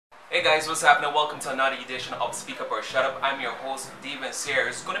Hey guys, what's happening? Welcome to another edition of Speak Up or Shut Up. I'm your host, Steven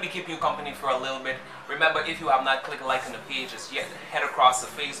Sears. Going to be keeping you company for a little bit. Remember, if you have not clicked like on the page as yet, head across to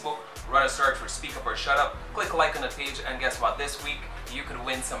Facebook, run a search for Speak Up or Shut Up, click like on the page, and guess what? This week, you could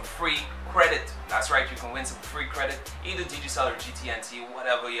win some free credit. That's right, you can win some free credit, either Digicel or GTNT,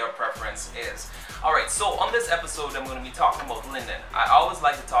 whatever your preference is. Alright, so on this episode, I'm going to be talking about Linden. I always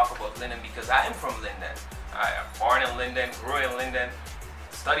like to talk about Linden because I am from Linden. I am born in Linden, grew in Linden,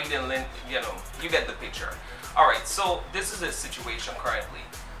 studied in Linden, you get the picture. Alright, so this is the situation currently.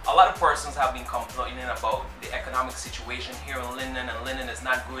 A lot of persons have been complaining about the economic situation here in Linden, and Linden is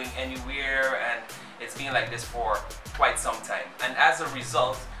not going anywhere, and it's been like this for quite some time. And as a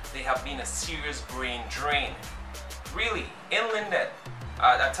result, they have been a serious brain drain. Really, in Linden,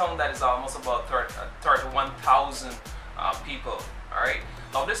 a town that is almost about 31,000 people. Alright,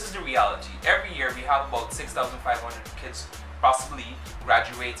 now this is the reality. Every year we have about 6,500 kids possibly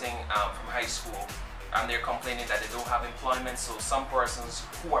graduating from high school, and they're complaining that they don't have employment. So some persons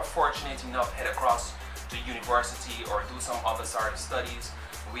who are fortunate enough head across to university or do some other sort of studies.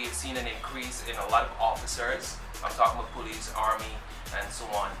 We have seen an increase in a lot of officers. I'm talking about police, army, and so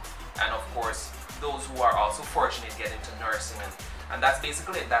on. And of course, those who are also fortunate get into nursing, and that's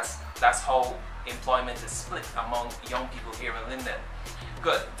basically it. That's how employment is split among young people here in Linden.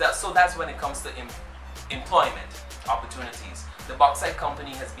 Good. So that's when it comes to employment opportunities. The bauxite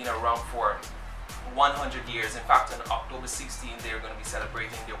company has been around for 100 years. In fact, on October 16, they're going to be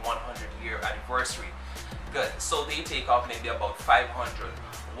celebrating their 100-year anniversary. Good. So they take off maybe about 500.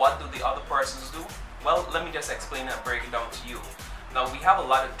 What do the other persons do? Well, let me just explain and break it down to you. Now, we have a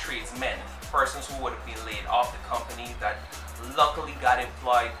lot of tradesmen, persons who would have been laid off the company that luckily got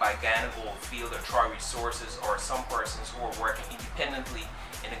employed by Guyana Goldfield or Troy Resources, or some persons who are working independently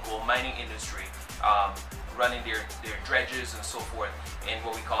in the gold mining industry, running their dredges and so forth in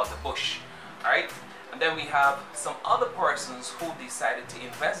what we call the bush. Alright? And then we have some other persons who decided to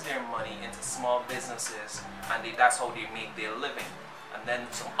invest their money into small businesses, and that's how they make their living. And then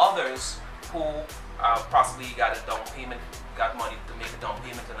some others who possibly got a down payment, got money to make a down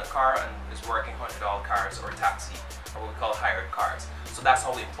payment on a car and is working $100 cars or taxi, or what we call hired cars. So that's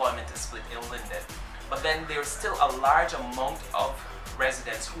how employment is split in Linden. But then there's still a large amount of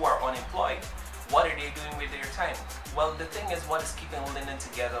residents who are unemployed. What are they doing with their time? Well, the thing is, what is keeping Linden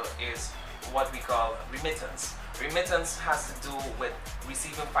together is what we call remittance. Remittance has to do with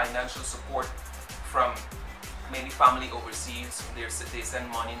receiving financial support from maybe family overseas. They send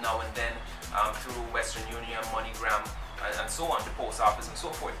money now and then through Western Union, MoneyGram, and so on, the post office and so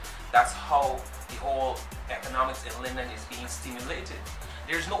forth. That's how the whole economics in Linden is being stimulated.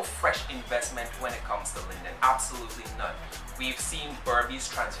 There's no fresh investment when it comes to Linden, absolutely none. We've seen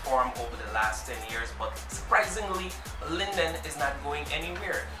Burbies transform over the last 10 years, but surprisingly, Linden is not going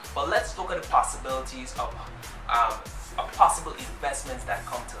anywhere. But let's look at the possibilities of possible investments that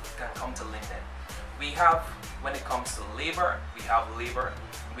can come to Linden. We have, when it comes to labor, we have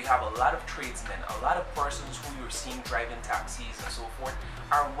a lot of tradesmen, a lot of persons who you're seeing driving taxis and so forth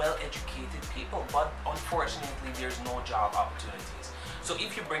are well-educated people, but unfortunately there's no job opportunities. So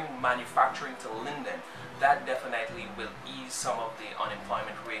if you bring manufacturing to Linden, that definitely will ease some of the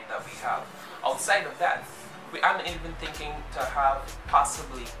unemployment rate that we have. Outside of that, I'm even thinking to have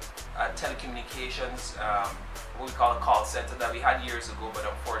possibly telecommunications, what we call a call center that we had years ago, but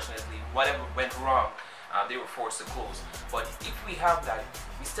unfortunately whatever went wrong, they were forced to close. But if we have that,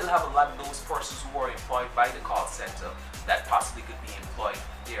 we still have a lot of those persons who are employed by the call center that possibly could be employed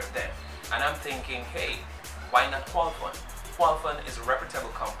there then. And I'm thinking, hey, why not Qualfund? Qualfund is a reputable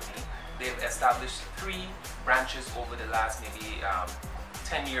company. They've established 3 branches over the last maybe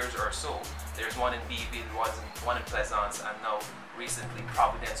 10 years or so. There's one in Beeville, one in Pleasance, and now recently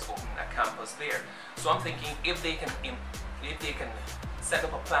Providence opened a campus there. So I'm thinking if they can set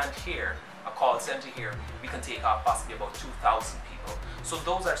up a plant here, a call center here, we can take off possibly about 2,000 people. So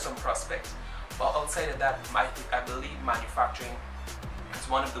those are some prospects. But outside of that, I believe manufacturing is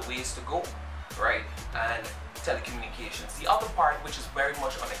one of the ways to go, right? And telecommunications. The other part, which is very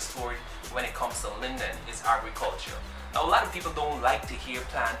much unexplored when it comes to Linden, is agriculture. Now, a lot of people don't like to hear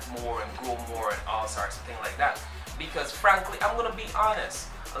plant more and grow more and all sorts of things like that, because frankly, I'm going to be honest,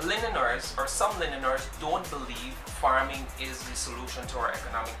 Lindeners, or some Lindeners, don't believe farming is the solution to our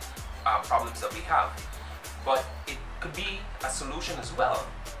economic problems that we have. But it could be a solution as well,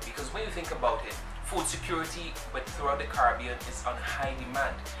 because when you think about it, food security throughout the Caribbean is on high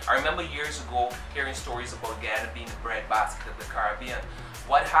demand. I remember years ago hearing stories about Guyana being the breadbasket of the Caribbean.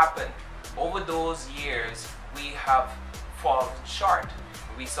 What happened? Over those years, we have fallen short.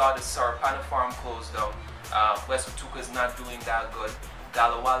 We saw the Sarpana farm close down. West Watuka is not doing that good.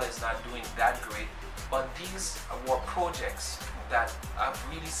 Galawala is not doing that great, but these were projects that have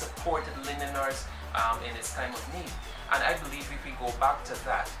really supported Lindeners in its time of need. And I believe if we go back to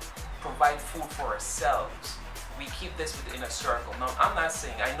that, provide food for ourselves, we keep this within a circle. Now, I'm not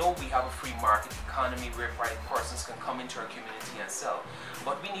saying, I know we have a free market economy whereby persons can come into our community and sell,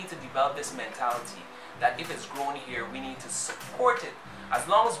 but we need to develop this mentality that if it's grown here, we need to support it. As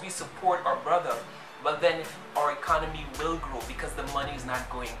long as we support our brother, well then our economy will grow because the money is not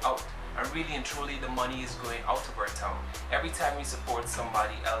going out. And really and truly, the money is going out of our town. Every time we support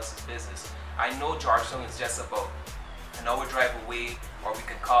somebody else's business. I know Georgetown is just about an hour drive away, or we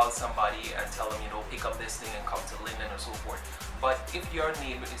can call somebody and tell them, pick up this thing and come to Linden or so forth. But if your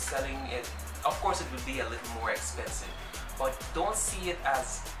neighbor is selling it, of course it will be a little more expensive. But don't see it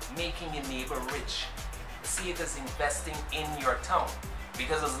as making your neighbor rich. See it as investing in your town.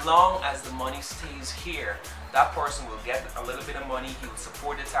 Because as long as the money stays here, that person will get a little bit of money, he will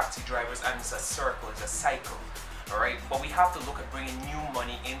support the taxi drivers, and it's a circle, it's a cycle. Alright, but we have to look at bringing new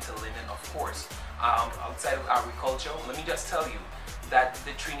money into Linden, of course. Outside of agriculture, let me just tell you that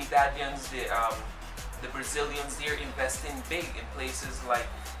the Trinidadians, the Brazilians, they're investing big in places like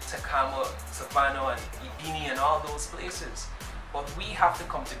Tacoma, Savannah, and Ibini, and all those places. But we have to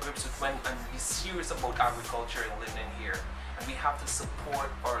come to grips with and be serious about agriculture in Linden here. And we have to support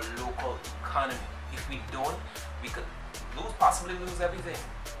our local economy. If we don't, we could possibly lose everything.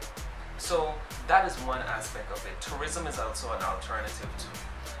 So that is one aspect of it. Tourism is also an alternative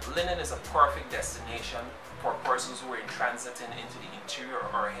too. Linden is a perfect destination for persons who are transiting into the interior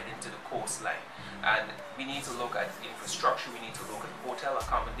or heading to the coastline. And we need to look at infrastructure, we need to look at hotel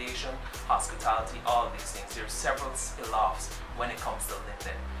accommodation, hospitality, all these things. There are several spill-offs when it comes to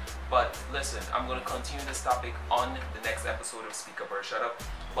Linden. But listen, I'm going to continue this topic on the next episode of Speak Up or Shut Up.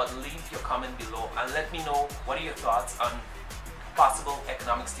 But leave your comment below and let me know what are your thoughts on possible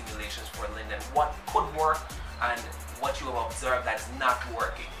economic stimulations for Linden. What could work and what you have observed that is not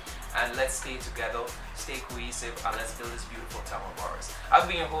working. And let's stay together, stay cohesive, and let's build this beautiful town of ours. I've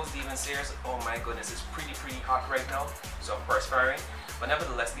been your host, Steven Sears. Oh my goodness, it's pretty hot right now, so I'm perspiring. But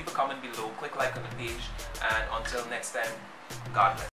nevertheless, leave a comment below, click like on the page, and until next time, God bless.